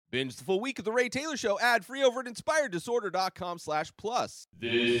Binge the full week of The Ray Taylor Show ad-free over at inspireddisorder.com/plus.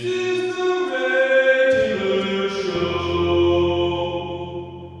 This is The Ray Taylor Show.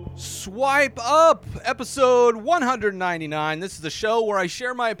 Swipe Up, episode 199. This is the show where I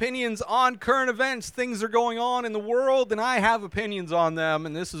share my opinions on current events. Things are going on in the world, and I have opinions on them,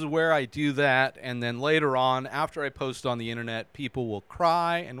 and this is where I do that. And then later on, after I post on the internet, people will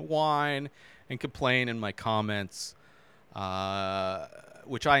cry and whine and complain in my comments,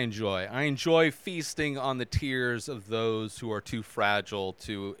 which I enjoy. I enjoy feasting on the tears of those who are too fragile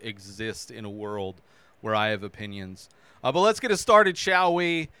to exist in a world where I have opinions. But let's get it started, shall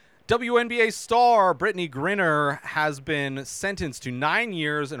we? WNBA star Brittany Griner has been sentenced to 9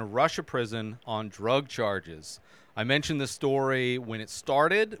 years in a Russia prison on drug charges. I mentioned this story when it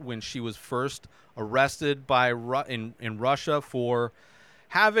started, when she was first arrested in Russia for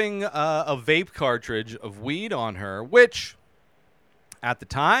having a vape cartridge of weed on her, which at the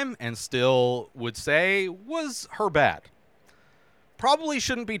time, and still would say, was her bad. Probably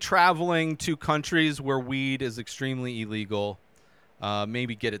shouldn't be traveling to countries where weed is extremely illegal.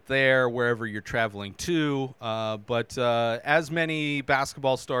 Maybe get it there, wherever you're traveling to. But as many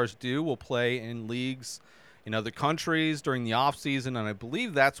basketball stars do, will play in leagues in other countries during the offseason, and I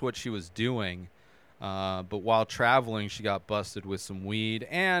believe that's what she was doing. But while traveling, she got busted with some weed.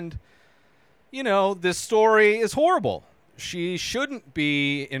 And, you know, this story is horrible. She shouldn't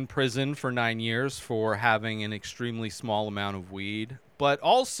be in prison for 9 years for having an extremely small amount of weed. But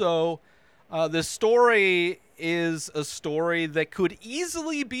also, this story is a story that could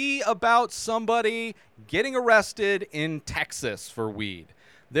easily be about somebody getting arrested in Texas for weed.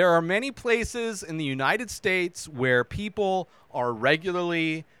 There are many places in the United States where people are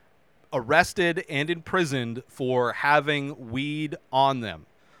regularly arrested and imprisoned for having weed on them,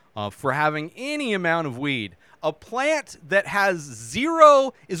 for having any amount of weed. A plant that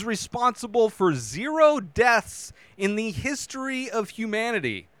is responsible for 0 deaths in the history of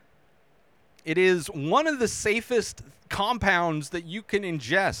humanity. It is one of the safest compounds that you can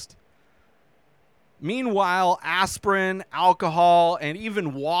ingest. Meanwhile, aspirin, alcohol, and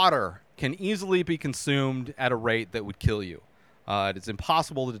even water can easily be consumed at a rate that would kill you. It is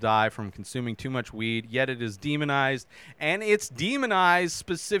impossible to die from consuming too much weed, yet it is demonized. And it's demonized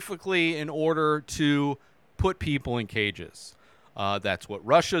specifically in order to put people in cages. That's what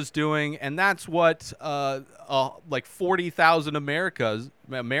Russia's doing, and that's what like 40,000 Americans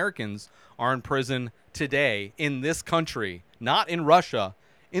are in prison today in this country, not in Russia.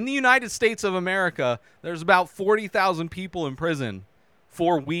 In the United States of America, there's about 40,000 people in prison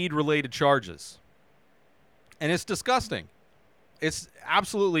for weed-related charges. And it's disgusting. It's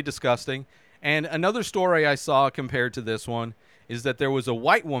absolutely disgusting. And another story I saw compared to this one is that there was a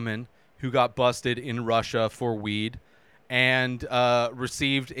white woman who got busted in Russia for weed and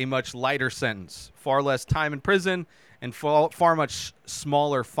received a much lighter sentence, far less time in prison and far much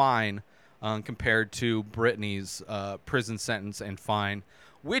smaller fine compared to Brittany's prison sentence and fine,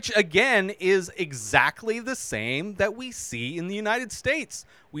 which again is exactly the same that we see in the United States.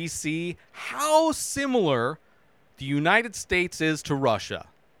 We see how similar the United States is to Russia,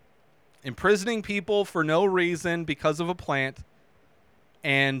 imprisoning people for no reason because of a plant,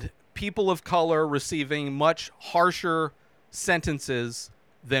 and people of color receiving much harsher sentences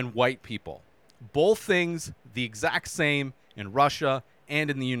than white people. Both things the exact same in Russia and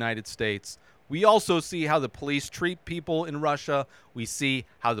in the United States. We also see how the police treat people in Russia. We see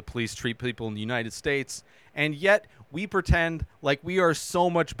how the police treat people in the United States. And yet we pretend like we are so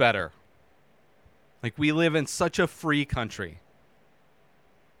much better. Like we live in such a free country.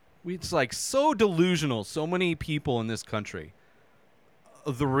 It's like so delusional, so many people in this country.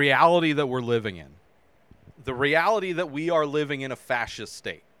 The reality that we're living in. The reality that we are living in a fascist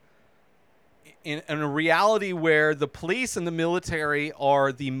state. In a reality where the police and the military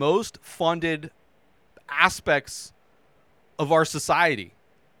are the most funded aspects of our society.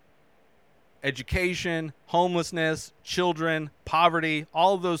 Education, homelessness, children, poverty,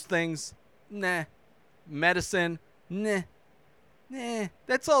 all of those things, nah. Medicine, nah.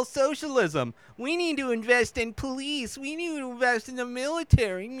 That's all socialism. We need to invest in police. We need to invest in the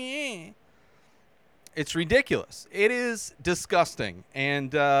military. Meh. It's ridiculous. It is disgusting.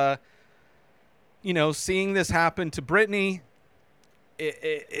 And, seeing this happen to Brittany,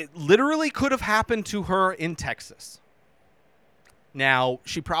 it literally could have happened to her in Texas. Now,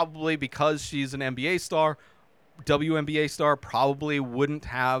 she probably, because she's an NBA star, WNBA star, probably wouldn't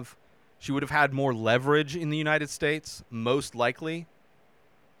have. She would have had more leverage in the United States, most likely.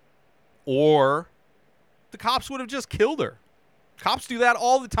 Or the cops would have just killed her. Cops do that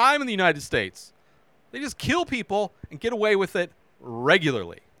all the time in the United States. They just kill people and get away with it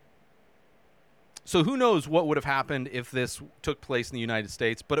regularly. So who knows what would have happened if this took place in the United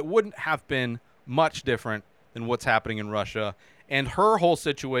States, but it wouldn't have been much different than what's happening in Russia. And her whole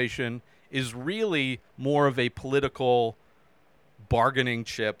situation is really more of a political bargaining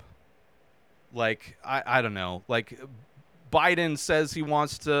chip. Like, I don't know. Like, Biden says he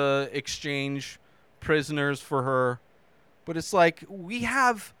wants to exchange prisoners for her. But it's like, we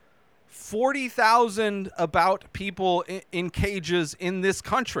have 40,000 about people in cages in this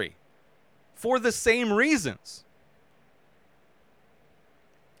country for the same reasons.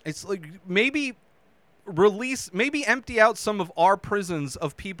 It's like, maybe empty out some of our prisons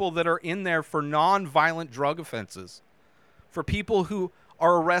of people that are in there for non-violent drug offenses, for people who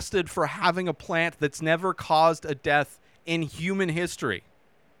are arrested for having a plant that's never caused a death in human history.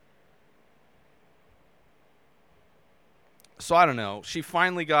 So I don't know. She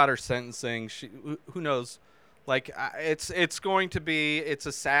finally got her sentencing. Who knows? Like, it's going to be, it's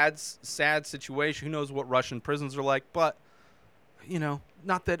a sad situation. Who knows what Russian prisons are like? But, you know,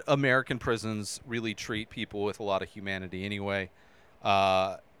 not that American prisons really treat people with a lot of humanity anyway.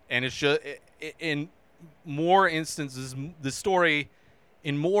 And it's just, in more instances, the story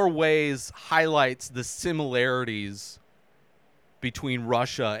in more ways highlights the similarities between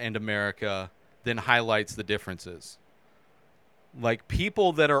Russia and America than highlights the differences. Like,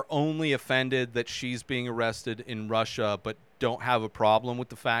 people that are only offended that she's being arrested in Russia but don't have a problem with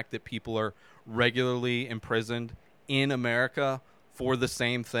the fact that people are regularly imprisoned in America for the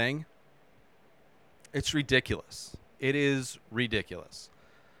same thing. It's ridiculous. It is ridiculous.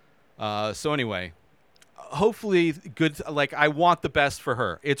 So anyway, hopefully good. Like, I want the best for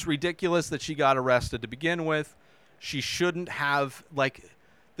her. It's ridiculous that she got arrested to begin with. She shouldn't have, like,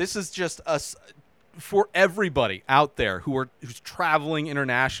 this is just us. For everybody out there who's traveling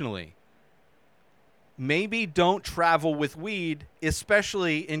internationally, maybe don't travel with weed,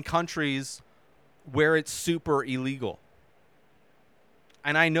 especially in countries where it's super illegal.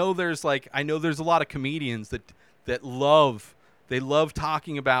 And I know there's a lot of comedians that love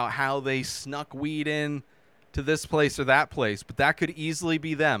talking about how they snuck weed in to this place or that place, but that could easily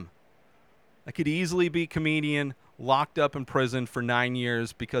be them. That could easily be comedian locked up in prison for 9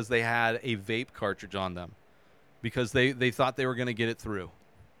 years because they had a vape cartridge on them, because they thought they were going to get it through,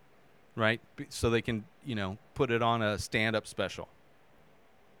 right? So they can, you know, put it on a stand-up special.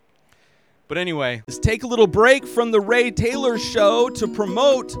 But anyway, let's take a little break from the Ray Taylor Show to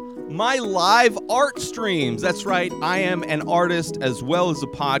promote my live art streams. That's right, I am an artist as well as a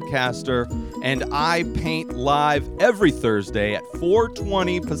podcaster, and I paint live every Thursday at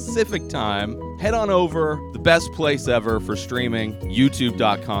 4:20 Pacific time. Head on over, the best place ever for streaming,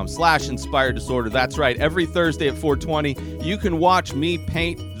 youtube.com/Inspired Disorder. That's right, every Thursday at 4:20, you can watch me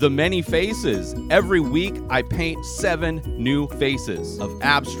paint the many faces. Every week, I paint 7 new faces of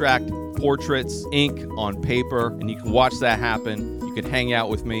abstract portraits, ink on paper, and you can watch that happen. You can hang out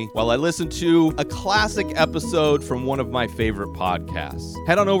with me while I listen to a classic episode from one of my favorite podcasts.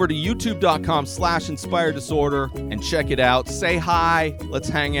 Head on over to youtube.com/Inspired Disorder and check it out. Say hi, let's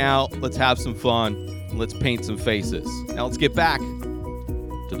hang out, let's have some fun, and let's paint some faces. Now let's get back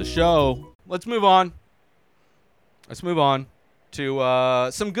to the show. Let's move on to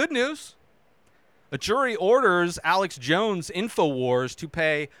some good news. A jury orders Alex Jones InfoWars to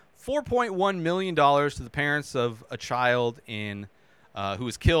pay $4.1 million to the parents of a child who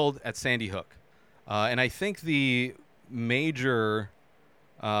was killed at Sandy Hook. And I think the major,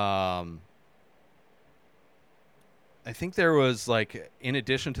 I think there was, like, in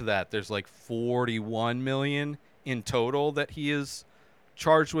addition to that, there's like $41 million in total that he is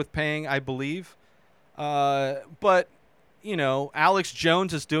charged with paying, I believe. But, you know, Alex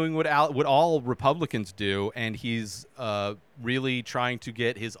Jones is doing what all Republicans do, and he's really trying to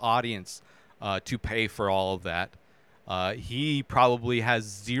get his audience to pay for all of that. He probably has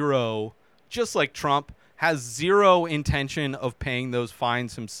zero, just like Trump, has zero intention of paying those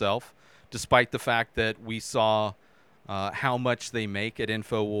fines himself, despite the fact that we saw how much they make at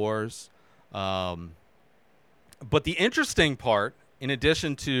InfoWars. But the interesting part, in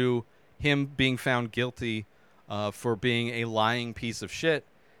addition to him being found guilty for being a lying piece of shit,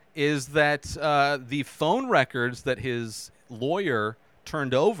 is that the phone records that his lawyer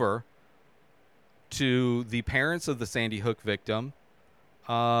turned over to the parents of the Sandy Hook victim,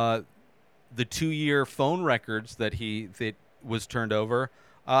 the 2-year phone records that was turned over,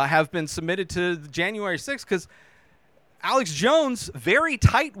 have been submitted to January 6th, because Alex Jones, very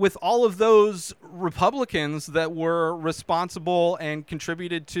tight with all of those Republicans that were responsible and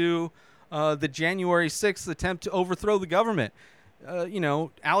contributed to the January 6th attempt to overthrow the government. You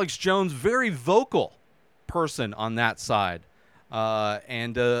know, Alex Jones, very vocal person on that side.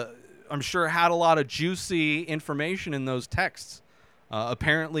 And I'm sure had a lot of juicy information in those texts.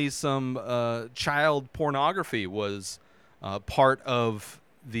 Apparently, some child pornography was part of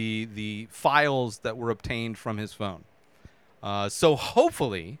the files that were obtained from his phone. So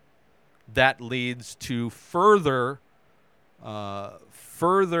hopefully, that leads to further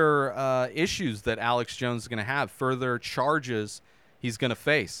issues that Alex Jones is going to have, further charges he's going to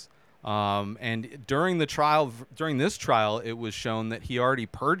face. And during this trial, it was shown that he already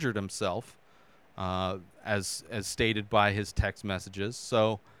perjured himself, as stated by his text messages.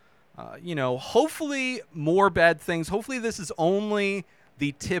 So, hopefully more bad things. Hopefully this is only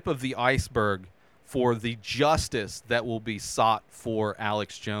the tip of the iceberg for the justice that will be sought for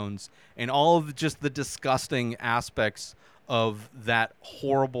Alex Jones and all of just the disgusting aspects of that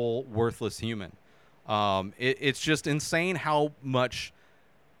horrible, worthless human. It's just insane how much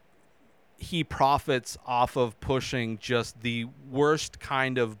he profits off of pushing just the worst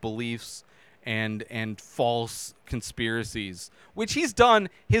kind of beliefs and false conspiracies, which he's done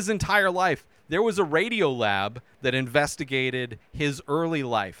his entire life. There was a radio lab that investigated his early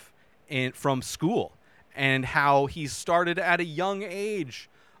life from school and how he started at a young age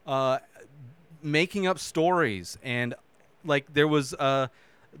making up stories. And like there was a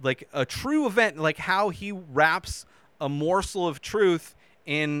true event, like how he wraps a morsel of truth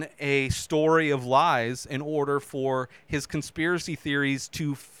in a story of lies in order for his conspiracy theories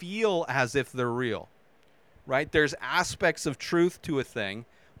to feel as if they're real, right? There's aspects of truth to a thing,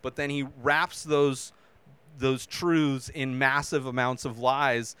 but then he wraps those truths in massive amounts of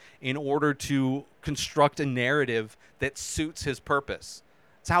lies in order to construct a narrative that suits his purpose.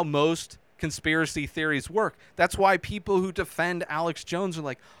 It's how most conspiracy theories work. That's why people who defend Alex Jones are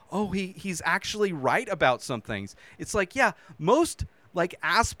like, oh, he's actually right about some things. It's like, yeah, most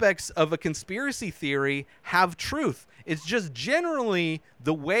aspects of a conspiracy theory have truth. It's just generally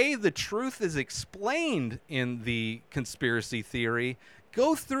the way the truth is explained in the conspiracy theory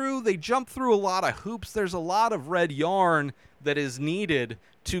they jump through a lot of hoops. There's a lot of red yarn that is needed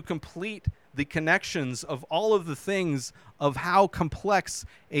to complete the connections of all of the things of how complex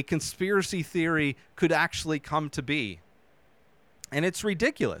a conspiracy theory could actually come to be. And it's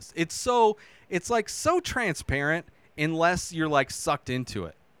ridiculous. It's so transparent unless you're sucked into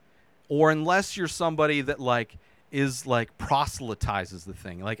it, or unless you're somebody that is proselytizes the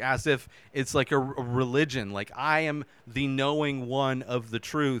thing, as if it's a religion. I am the knowing one of the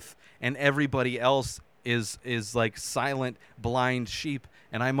truth, and everybody else is silent, blind sheep,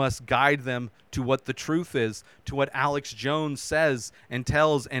 and I must guide them to what the truth is, to what Alex Jones says and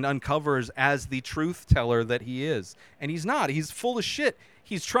tells and uncovers as the truth teller that he is. And he's not. He's full of shit.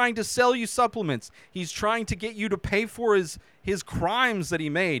 He's trying to sell you supplements. He's trying to get you to pay for his crimes that he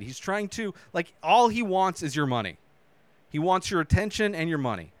made. He's trying to, all he wants is your money. He wants your attention and your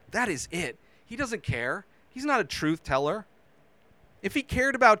money. That is it. He doesn't care. He's not a truth teller. If he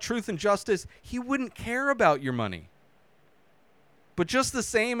cared about truth and justice, he wouldn't care about your money. But just the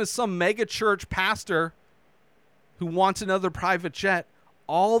same as some mega church pastor who wants another private jet,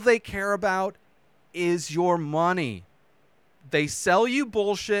 all they care about is your money. They sell you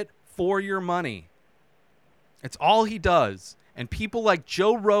bullshit for your money. It's all he does. And people like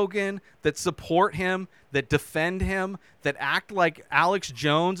Joe Rogan that support him, that defend him, that act like Alex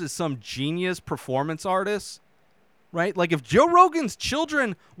Jones is some genius performance artist, right? If Joe Rogan's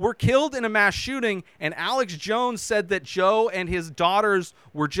children were killed in a mass shooting and Alex Jones said that Joe and his daughters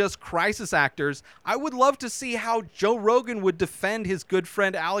were just crisis actors, I would love to see how Joe Rogan would defend his good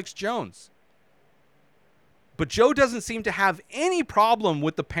friend Alex Jones. But Joe doesn't seem to have any problem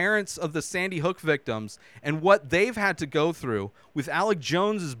with the parents of the Sandy Hook victims and what they've had to go through with Alex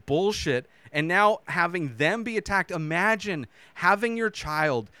Jones's bullshit, and now having them be attacked. Imagine having your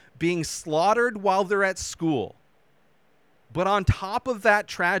child being slaughtered while they're at school. But on top of that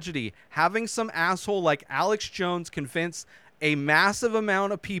tragedy, having some asshole like Alex Jones convince a massive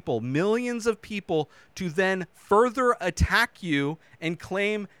amount of people, millions of people, to then further attack you and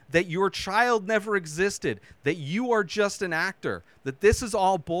claim that your child never existed, that you are just an actor, that this is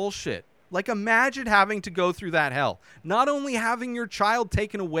all bullshit. Imagine having to go through that hell. Not only having your child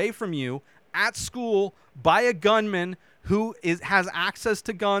taken away from you at school by a gunman who has access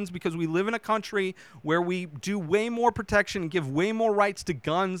to guns, because we live in a country where we do way more protection and give way more rights to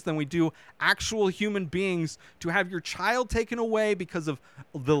guns than we do actual human beings. To have your child taken away because of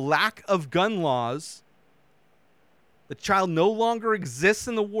the lack of gun laws, the child no longer exists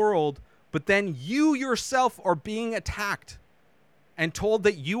in the world, but then you yourself are being attacked and told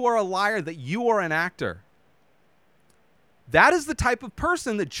that you are a liar, that you are an actor. That is the type of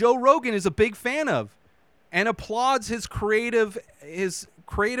person that Joe Rogan is a big fan of and applauds his creative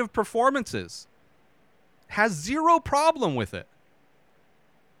creative performances. Has zero problem with it.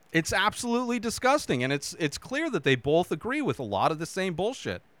 It's absolutely disgusting, and it's clear that they both agree with a lot of the same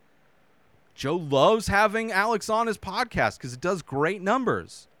bullshit. Joe loves having Alex on his podcast because it does great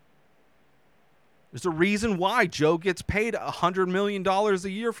numbers. There's a reason why Joe gets paid $100 million a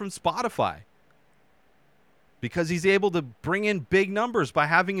year from Spotify. Because he's able to bring in big numbers by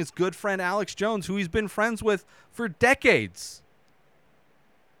having his good friend Alex Jones, who he's been friends with for decades.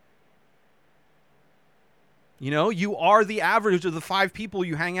 You know, you are the average of the 5 people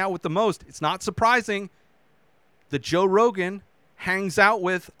you hang out with the most. It's not surprising that Joe Rogan hangs out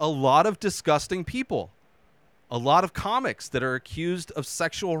with a lot of disgusting people. A lot of comics that are accused of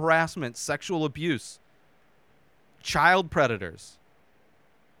sexual harassment, sexual abuse, child predators.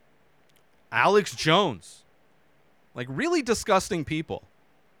 Alex Jones. Like, really disgusting people.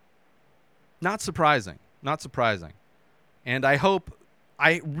 Not surprising. Not surprising. And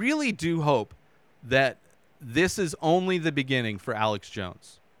I really do hope that this is only the beginning for Alex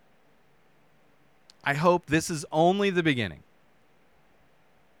Jones. I hope this is only the beginning.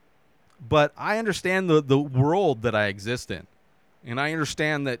 But I understand the world that I exist in. And I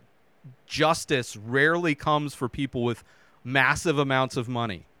understand that justice rarely comes for people with massive amounts of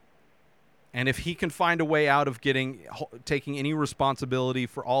money. And if he can find a way out of taking any responsibility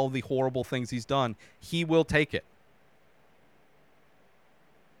for all the horrible things he's done, he will take it.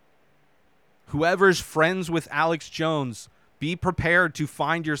 Whoever's friends with Alex Jones, be prepared to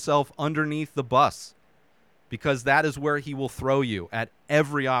find yourself underneath the bus, because that is where he will throw you at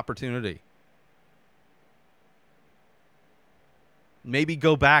every opportunity. Maybe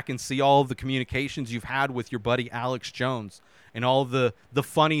go back and see all of the communications you've had with your buddy Alex Jones and all the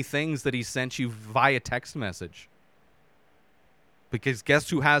funny things that he sent you via text message. Because guess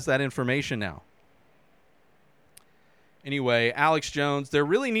who has that information now? Anyway, Alex Jones, there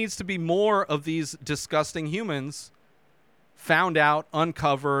really needs to be more of these disgusting humans found out,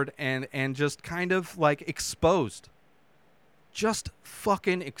 uncovered, and just kind of like exposed. Just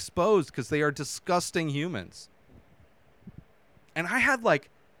fucking exposed, because they are disgusting humans. And I had like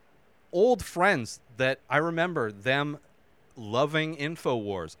old friends that I remember them loving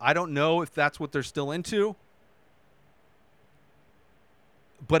InfoWars. I don't know if that's what they're still into,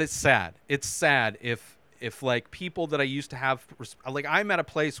 but it's sad. It's sad if like people that I used to have, like, I'm at a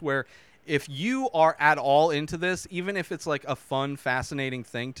place where if you are at all into this, even if it's like a fun, fascinating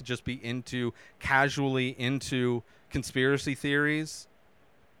thing to just be into, casually into conspiracy theories,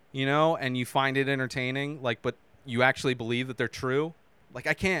 you know, and you find it entertaining, like, but you actually believe that they're true, like,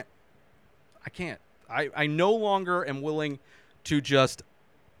 I can't. I no longer am willing to just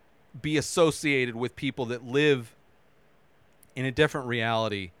be associated with people that live in a different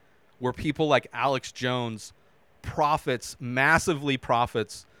reality where people like Alex Jones massively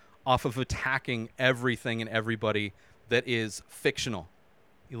profits off of attacking everything and everybody that is fictional.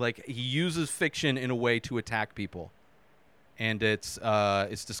 Like, he uses fiction in a way to attack people, and it's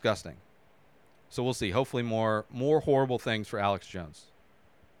disgusting. So we'll see. Hopefully more horrible things for Alex Jones.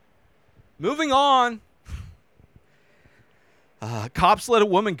 Moving on. Cops let a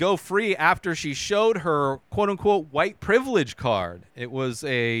woman go free after she showed her quote-unquote white privilege card. It was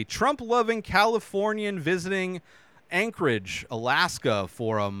a Trump-loving Californian visiting Anchorage, Alaska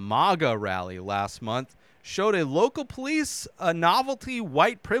for a MAGA rally last month. Showed a local police a novelty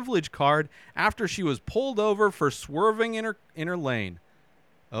white privilege card after she was pulled over for swerving in her lane.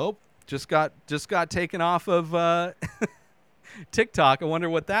 Oh, just got taken off of TikTok. I wonder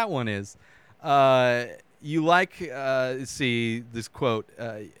what that one is. You like, see this quote,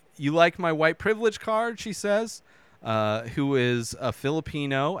 you like my white privilege card, she says, who is a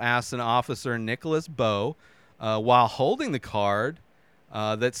Filipino, asked an officer, Nicholas Bowe, while holding the card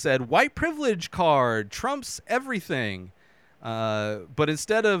that said, white privilege card, trumps everything. But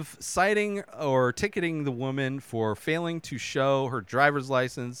instead of citing or ticketing the woman for failing to show her driver's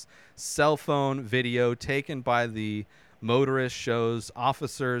license, cell phone video taken by the motorist shows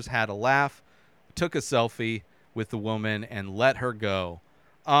officers had a laugh, took a selfie with the woman, and let her go.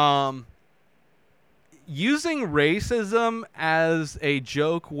 Using racism as a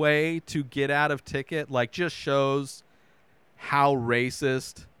joke way to get out of ticket, like, just shows how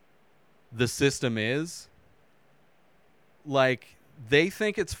racist the system is. Like, they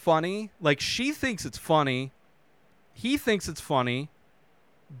think it's funny. Like, she thinks it's funny. He thinks it's funny.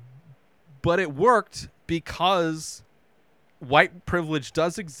 But it worked because white privilege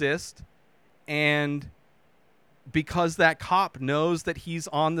does exist, and because that cop knows that she's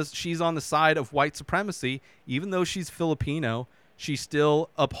on the side of white supremacy, even though she's Filipino, she still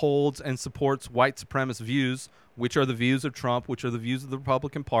upholds and supports white supremacist views, which are the views of Trump, which are the views of the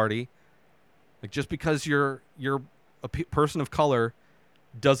Republican Party. Like, just because you're a person of color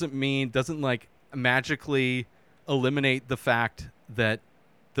doesn't like magically eliminate the fact that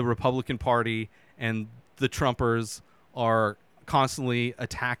the Republican Party and the Trumpers are constantly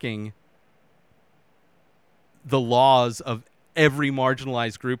attacking the laws of every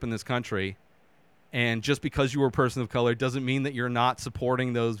marginalized group in this country. And just because you are a person of color doesn't mean that you're not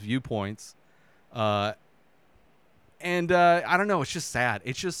supporting those viewpoints. I don't know. It's just sad.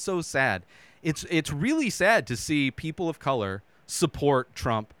 It's just so sad. It's really sad to see people of color support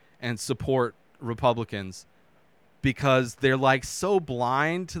Trump and support Republicans, because they're like so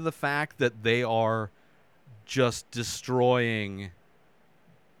blind to the fact that they are just destroying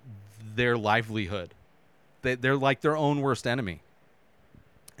their livelihood. They're like their own worst enemy.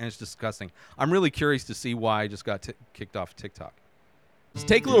 And it's disgusting. I'm really curious to see why I just got kicked off TikTok. Let's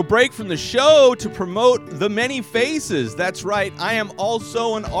take a little break from the show to promote The Many Faces. That's right, I am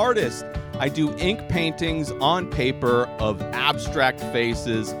also an artist. I do ink paintings on paper of abstract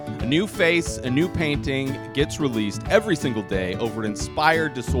faces. A new face, a new painting gets released every single day over at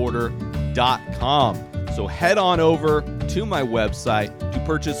inspireddisorder.com. So head on over to my website to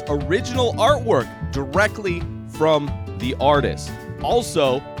purchase original artwork directly from the artist.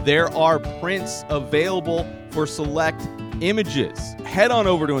 Also, there are prints available for select images. Head on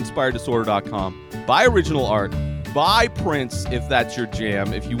over to inspireddisorder.com, buy original art, buy prints if that's your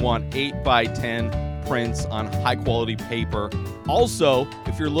jam, if you want 8x10 prints on high quality paper. Also,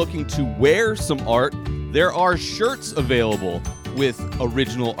 if you're looking to wear some art, there are shirts available with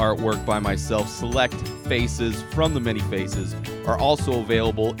original artwork by myself. Select faces from The Many Faces are also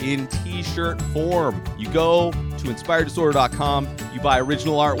available in t-shirt form. You go to inspireddisorder.com, you buy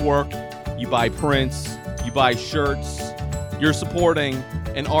original artwork, you buy prints, you buy shirts. You're supporting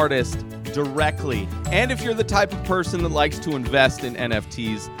an artist directly. And if you're the type of person that likes to invest in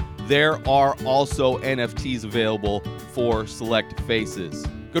NFTs, there are also NFTs available for select faces.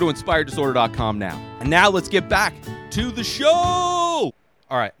 Go to inspireddisorder.com now. And now let's get back to the show. All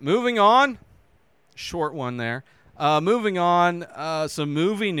right, moving on. Short one there. Moving on, some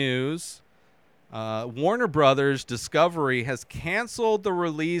movie news. Warner Brothers Discovery has canceled the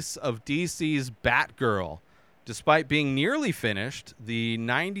release of DC's Batgirl. Despite being nearly finished, the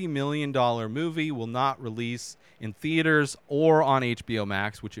 $90 million movie will not release in theaters or on HBO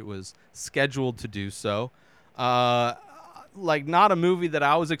Max, which it was scheduled to do so. Not a movie that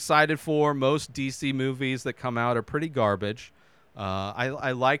I was excited for. Most DC movies that come out are pretty garbage.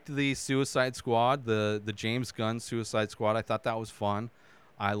 I liked the Suicide Squad, the James Gunn Suicide Squad. I thought that was fun.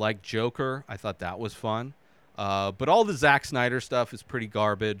 I liked Joker. I thought that was fun. But all the Zack Snyder stuff is pretty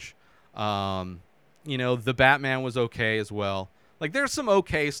garbage. The Batman was okay as well. Like, there's some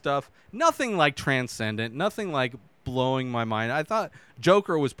okay stuff. Nothing like transcendent. Nothing like blowing my mind. I thought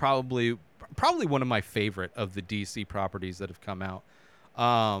Joker was probably one of my favorite of the DC properties that have come out.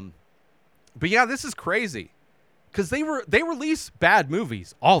 But yeah, this is crazy, because they release bad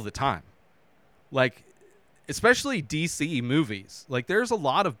movies all the time. Like, especially DC movies. Like, there's a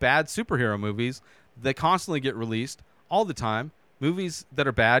lot of bad superhero movies that constantly get released all the time. Movies that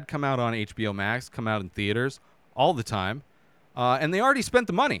are bad come out on HBO Max, come out in theaters all the time. And they already spent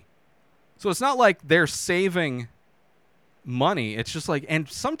the money. So it's not like they're saving money. It's just like, and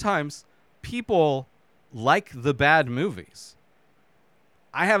sometimes people like the bad movies.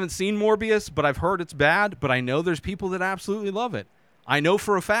 I haven't seen Morbius, but I've heard it's bad, but I know there's people that absolutely love it. I know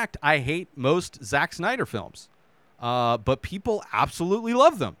for a fact I hate most Zack Snyder films, but people absolutely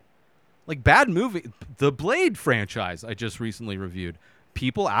love them. Like, bad movie, the Blade franchise I just recently reviewed.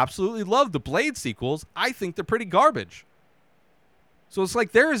 People absolutely love the Blade sequels. I think they're pretty garbage. So it's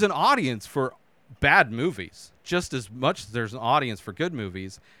like there is an audience for bad movies just as much as there's an audience for good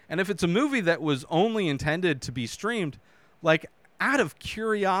movies. And if it's a movie that was only intended to be streamed, like, out of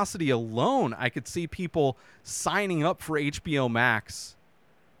curiosity alone, I could see people signing up for HBO Max.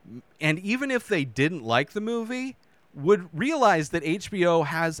 And even if they didn't like the movie, would realize that HBO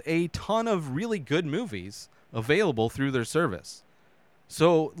has a ton of really good movies available through their service.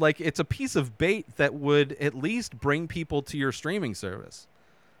 So, like, it's a piece of bait that would at least bring people to your streaming service.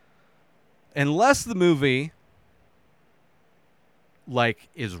 Unless the movie, like,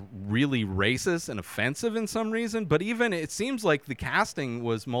 is really racist and offensive in some reason, but even it seems like the casting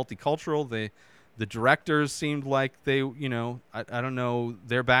was multicultural. The directors seemed like they, I don't know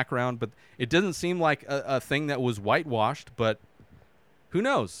their background, but it doesn't seem like a thing that was whitewashed, but who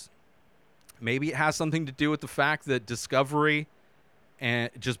knows? Maybe it has something to do with the fact that Discovery and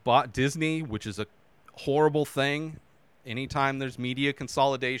just bought Disney, which is a horrible thing. Anytime there's media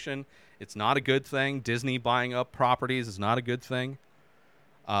consolidation, it's not a good thing. Disney buying up properties is not a good thing.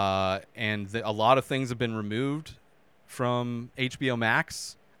 And a lot of things have been removed from HBO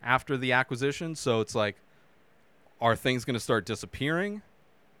Max after the acquisition. So it's like, are things going to start disappearing?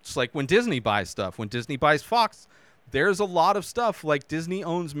 It's like when Disney buys stuff. When Disney buys Fox, there's a lot of stuff. Like Disney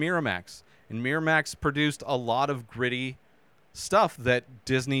owns Miramax. And Miramax produced a lot of gritty stuff that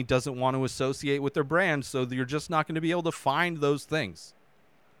Disney doesn't want to associate with their brand. So you're just not going to be able to find those things.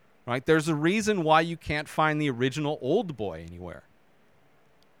 Right? There's a reason why you can't find the original Old Boy anywhere.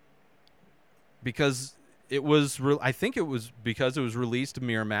 Because I think it was because it was released to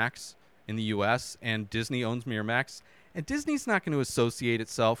Miramax in the U.S. and Disney owns Miramax. And Disney's not going to associate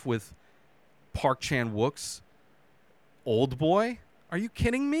itself with Park Chan-wook's Old Boy. Are you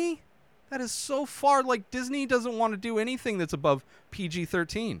kidding me? That is so far. Like, Disney doesn't want to do anything that's above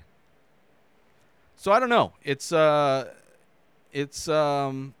PG-13. So I don't know. It's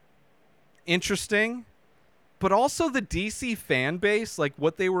interesting, but also the DC fan base, like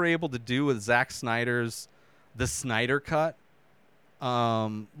what they were able to do with Zack Snyder's The Snyder Cut.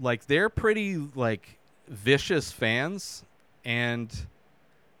 Like they're pretty like vicious fans, and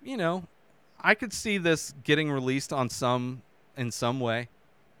you know, I could see this getting released in some way.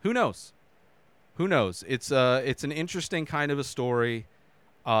 Who knows? It's an interesting kind of a story.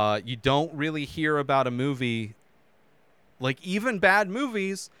 You don't really hear about a movie, like even bad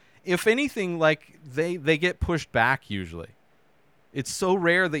movies, if anything, like they get pushed back usually. It's so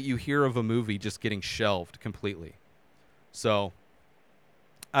rare that you hear of a movie just getting shelved completely. So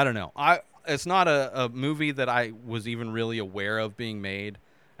I don't know. It's not a movie that I was even really aware of being made.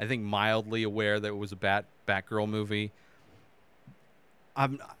 I think mildly aware that it was a Batgirl movie.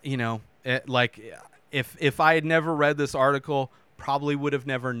 If I had never read this article, probably would have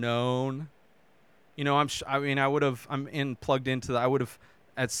never known. You know, plugged into that. I would have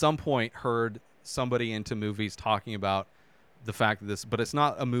at some point heard somebody into movies talking about the fact of this, but it's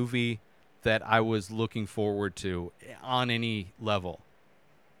not a movie that I was looking forward to on any level.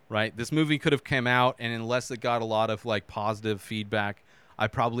 Right? This movie could have come out, and unless it got a lot of like positive feedback, I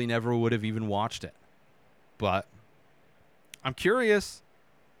probably never would have even watched it. But I'm curious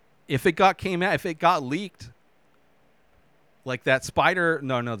if it got leaked, like that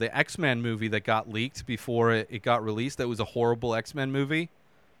the X-Men movie that got leaked before it got released. That was a horrible X-Men movie.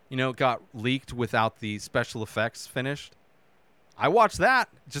 You know, it got leaked without the special effects finished. I watched that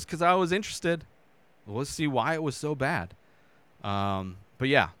just because I was interested. Let's see why it was so bad. But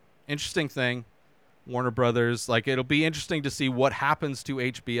yeah, interesting thing. Warner Brothers, like it'll be interesting to see what happens to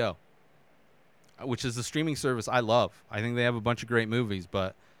HBO, which is the streaming service I love. I think they have a bunch of great movies,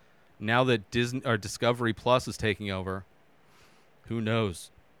 but now that Discovery Plus is taking over, who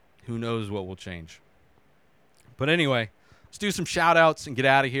knows? Who knows what will change? But anyway, let's do some shout outs and get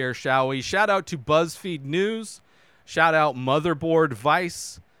out of here, shall we? Shout out to BuzzFeed News, shout out Motherboard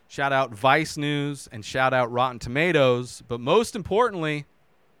Vice, shout out Vice News, and shout out Rotten Tomatoes. But most importantly,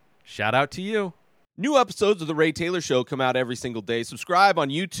 shout out to you. New episodes of The Ray Taylor Show come out every single day. Subscribe on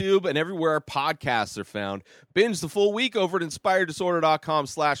YouTube and everywhere our podcasts are found. Binge the full week over at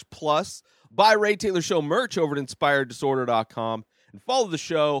InspiredDisorder.com/plus. Buy Ray Taylor Show merch over at InspiredDisorder.com. And follow the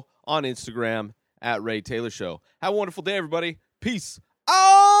show on Instagram at Ray Taylor Show. Have a wonderful day, everybody. Peace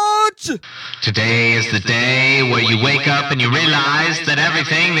out! Today is the day where you wake up and you realize that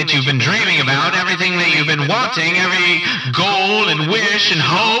everything that you've been dreaming about, everything that you've been wanting, every goal and wish and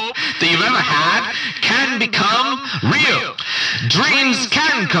hope that you've ever had can become real. Dreams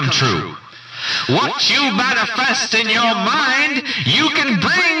can come true. What you manifest in your mind, you can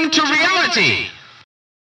bring to reality.